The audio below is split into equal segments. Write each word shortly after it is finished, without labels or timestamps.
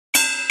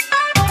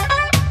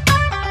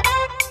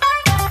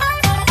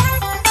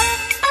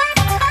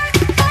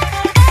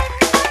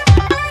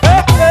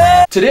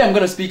Today I'm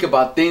going to speak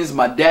about things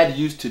my dad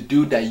used to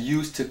do that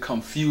used to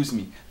confuse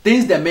me.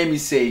 Things that made me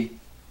say,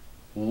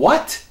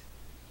 what?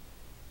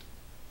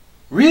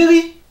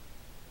 Really?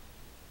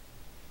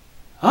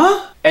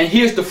 Huh? And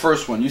here's the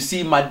first one. You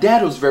see, my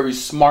dad was very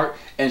smart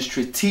and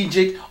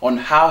strategic on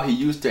how he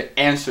used to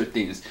answer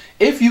things.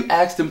 If you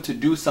asked him to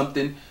do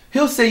something,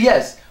 he'll say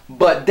yes.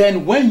 But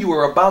then when you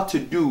were about to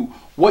do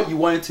what you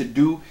wanted to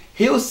do,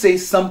 he'll say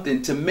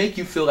something to make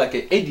you feel like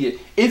an idiot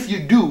if you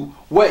do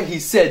what he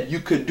said you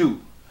could do.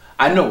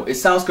 I know, it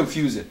sounds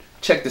confusing.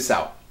 Check this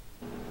out.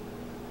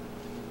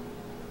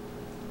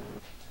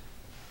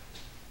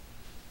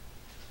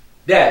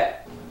 Dad,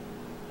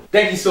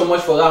 thank you so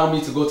much for allowing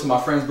me to go to my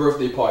friend's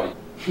birthday party.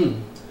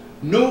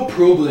 No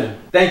problem.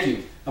 Thank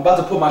you. I'm about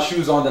to put my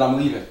shoes on, then I'm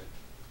leaving.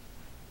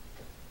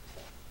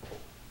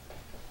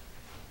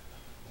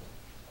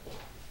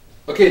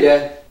 Okay,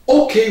 Dad.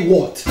 Okay,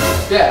 what?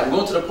 Dad, I'm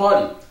going to the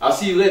party. I'll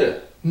see you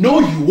later.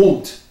 No, you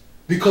won't.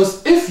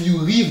 Because if you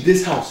leave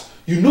this house,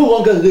 you no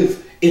longer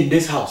live in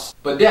this house.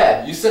 But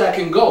Dad, you said I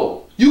can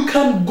go. You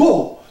can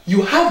go.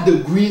 You have the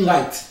green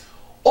light.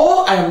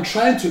 All I am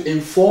trying to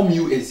inform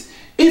you is,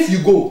 if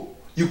you go,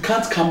 you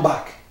can't come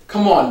back.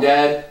 Come on,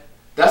 Dad.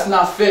 That's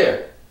not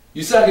fair.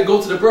 You said I could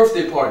go to the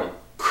birthday party.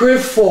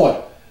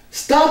 Clifford,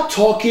 stop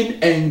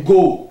talking and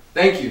go.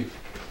 Thank you.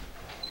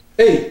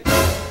 Hey.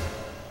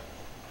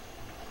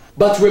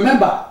 But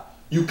remember,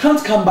 you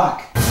can't come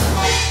back.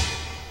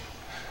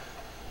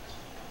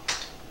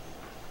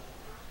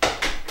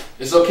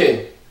 It's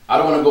okay. I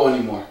don't want to go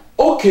anymore.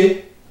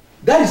 Okay,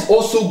 that is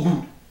also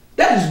good.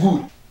 That is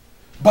good.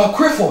 But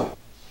Clifford,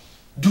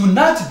 do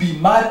not be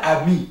mad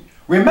at me.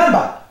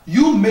 Remember,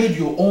 you made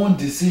your own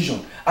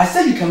decision. I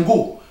said you can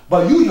go,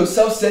 but you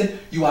yourself said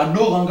you are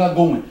no longer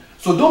going.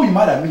 So don't be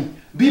mad at me.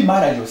 Be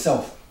mad at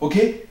yourself,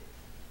 okay?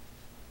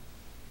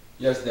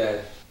 Yes,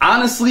 Dad.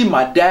 Honestly,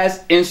 my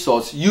dad's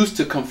insults used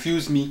to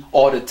confuse me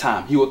all the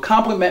time. He would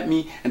compliment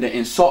me and then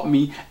insult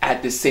me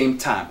at the same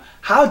time.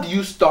 How do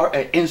you start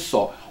an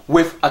insult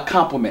with a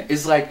compliment?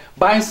 It's like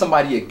buying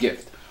somebody a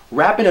gift,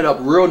 wrapping it up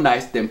real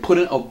nice, then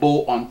putting a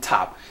bow on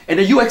top. And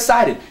then you're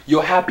excited,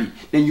 you're happy.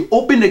 Then you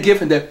open the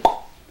gift and then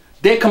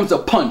there comes a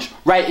punch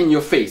right in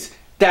your face.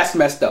 That's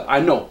messed up. I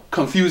know,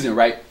 confusing,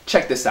 right?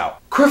 Check this out.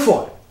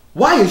 Clifford,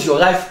 why is your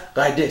life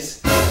like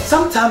this?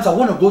 Sometimes I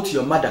want to go to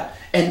your mother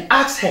and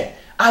ask her,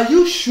 are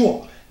you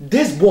sure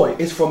this boy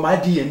is from my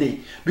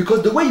DNA?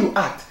 Because the way you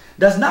act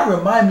does not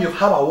remind me of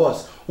how I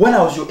was when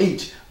I was your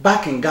age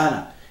back in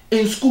Ghana.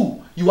 In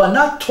school, you are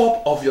not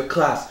top of your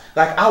class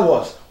like I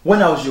was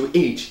when I was your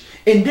age.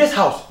 In this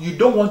house, you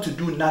don't want to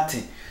do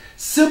nothing.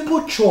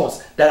 Simple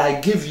chores that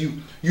I give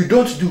you, you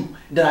don't do.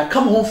 Then I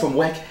come home from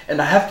work and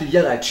I have to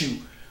yell at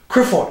you.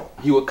 Clifford,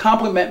 he would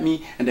compliment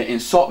me and then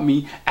insult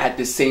me at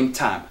the same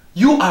time.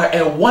 You are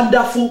a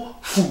wonderful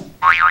fool.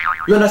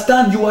 You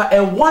understand? You are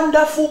a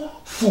wonderful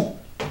fool.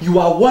 You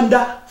are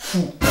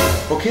wonderful.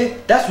 Okay?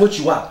 That's what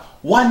you are.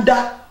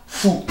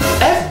 Wonderful.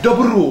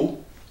 F-O-O-L.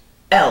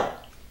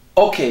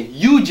 Okay,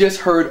 you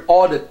just heard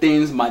all the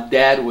things my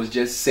dad was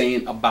just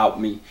saying about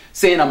me.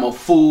 Saying I'm a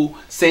fool,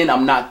 saying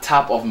I'm not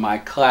top of my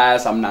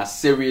class, I'm not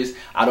serious,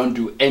 I don't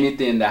do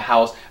anything in the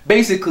house.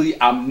 Basically,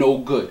 I'm no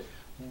good.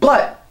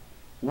 But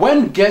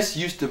when guests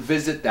used to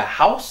visit the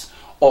house,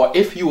 or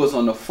if he was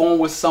on the phone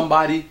with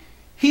somebody,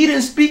 he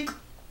didn't speak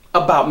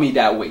about me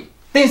that way.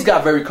 Things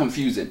got very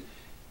confusing.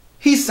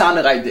 He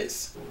sounded like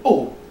this.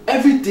 Oh,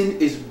 everything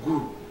is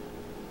good.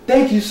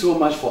 Thank you so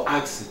much for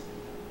asking.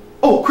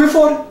 Oh,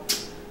 Clifford,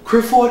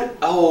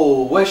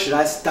 oh, where should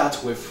I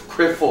start with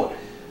Clifford?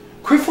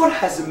 Clifford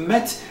has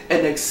met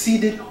and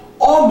exceeded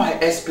all my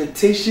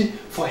expectation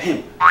for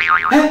him.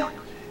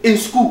 In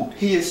school,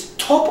 he is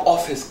top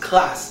of his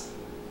class.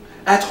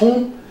 At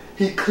home,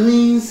 he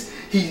cleans,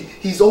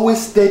 he's always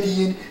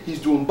studying, he's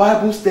doing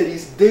Bible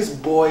studies. This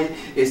boy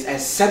is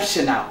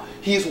exceptional.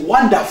 He is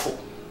wonderful.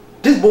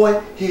 This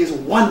boy, he is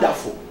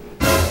wonderful.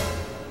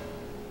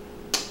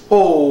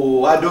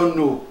 Oh, I don't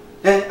know.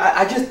 And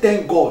I just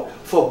thank God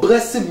for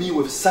blessing me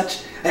with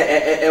such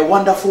a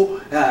wonderful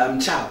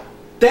child.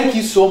 Thank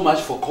you so much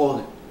for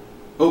calling.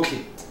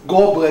 Okay,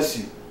 God bless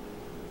you.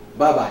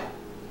 Bye-bye.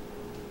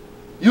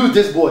 You,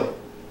 this boy,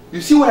 you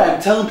see what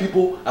I'm telling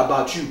people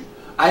about you?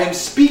 I am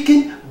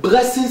speaking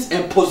blessings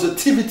and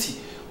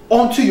positivity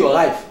onto your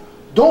life.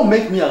 Don't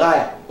make me a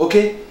liar,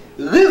 okay?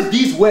 Live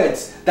these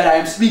words that I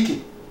am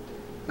speaking.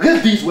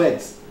 Live these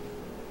words.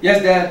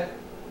 Yes, Dad?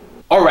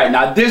 Alright,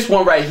 now this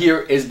one right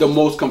here is the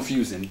most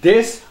confusing.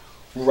 This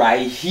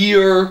right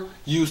here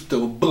used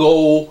to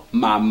blow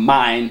my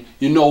mind.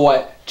 You know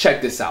what?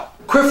 Check this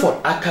out. Clifford,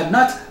 I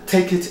cannot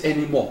take it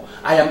anymore.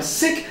 I am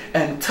sick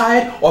and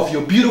tired of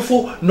your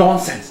beautiful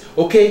nonsense,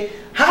 okay?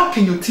 How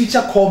can your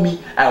teacher call me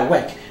at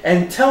work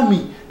and tell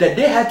me that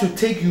they had to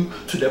take you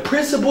to the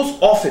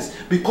principal's office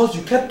because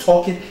you kept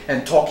talking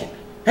and talking?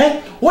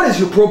 What is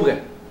your problem?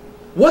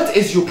 What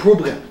is your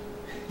problem?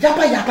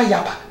 Yappa, yappa,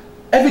 yappa.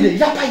 Every day,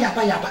 yappa,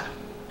 yappa, yappa.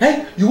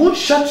 You won't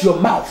shut your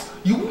mouth.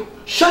 You won't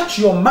shut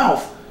your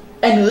mouth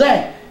and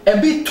learn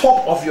and be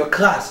top of your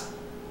class.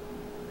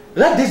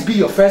 Let this be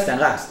your first and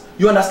last.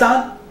 You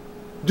understand?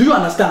 Do you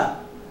understand?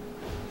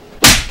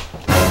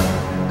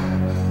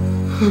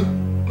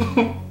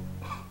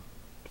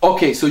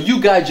 Okay, so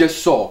you guys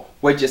just saw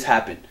what just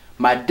happened.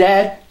 My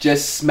dad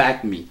just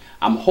smacked me.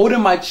 I'm holding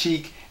my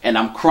cheek and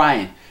I'm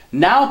crying.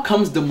 Now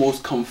comes the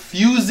most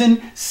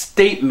confusing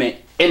statement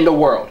in the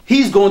world.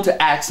 He's going to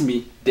ask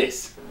me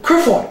this.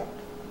 Clifford,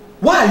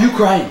 why are you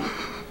crying?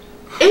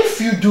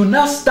 If you do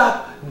not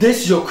stop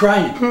this your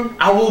crying,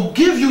 I will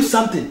give you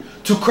something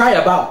to cry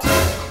about.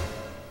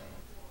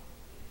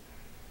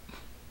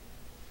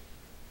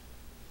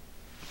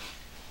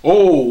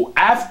 Oh,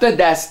 after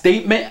that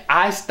statement,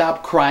 I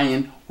stopped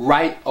crying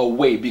right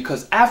away,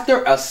 because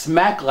after a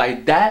smack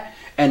like that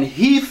and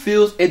he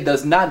feels it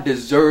does not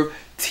deserve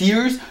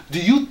tears, do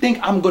you think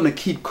I'm gonna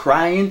keep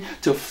crying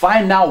to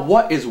find out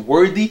what is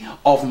worthy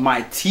of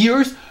my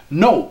tears?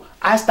 No,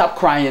 I stopped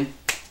crying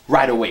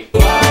right away.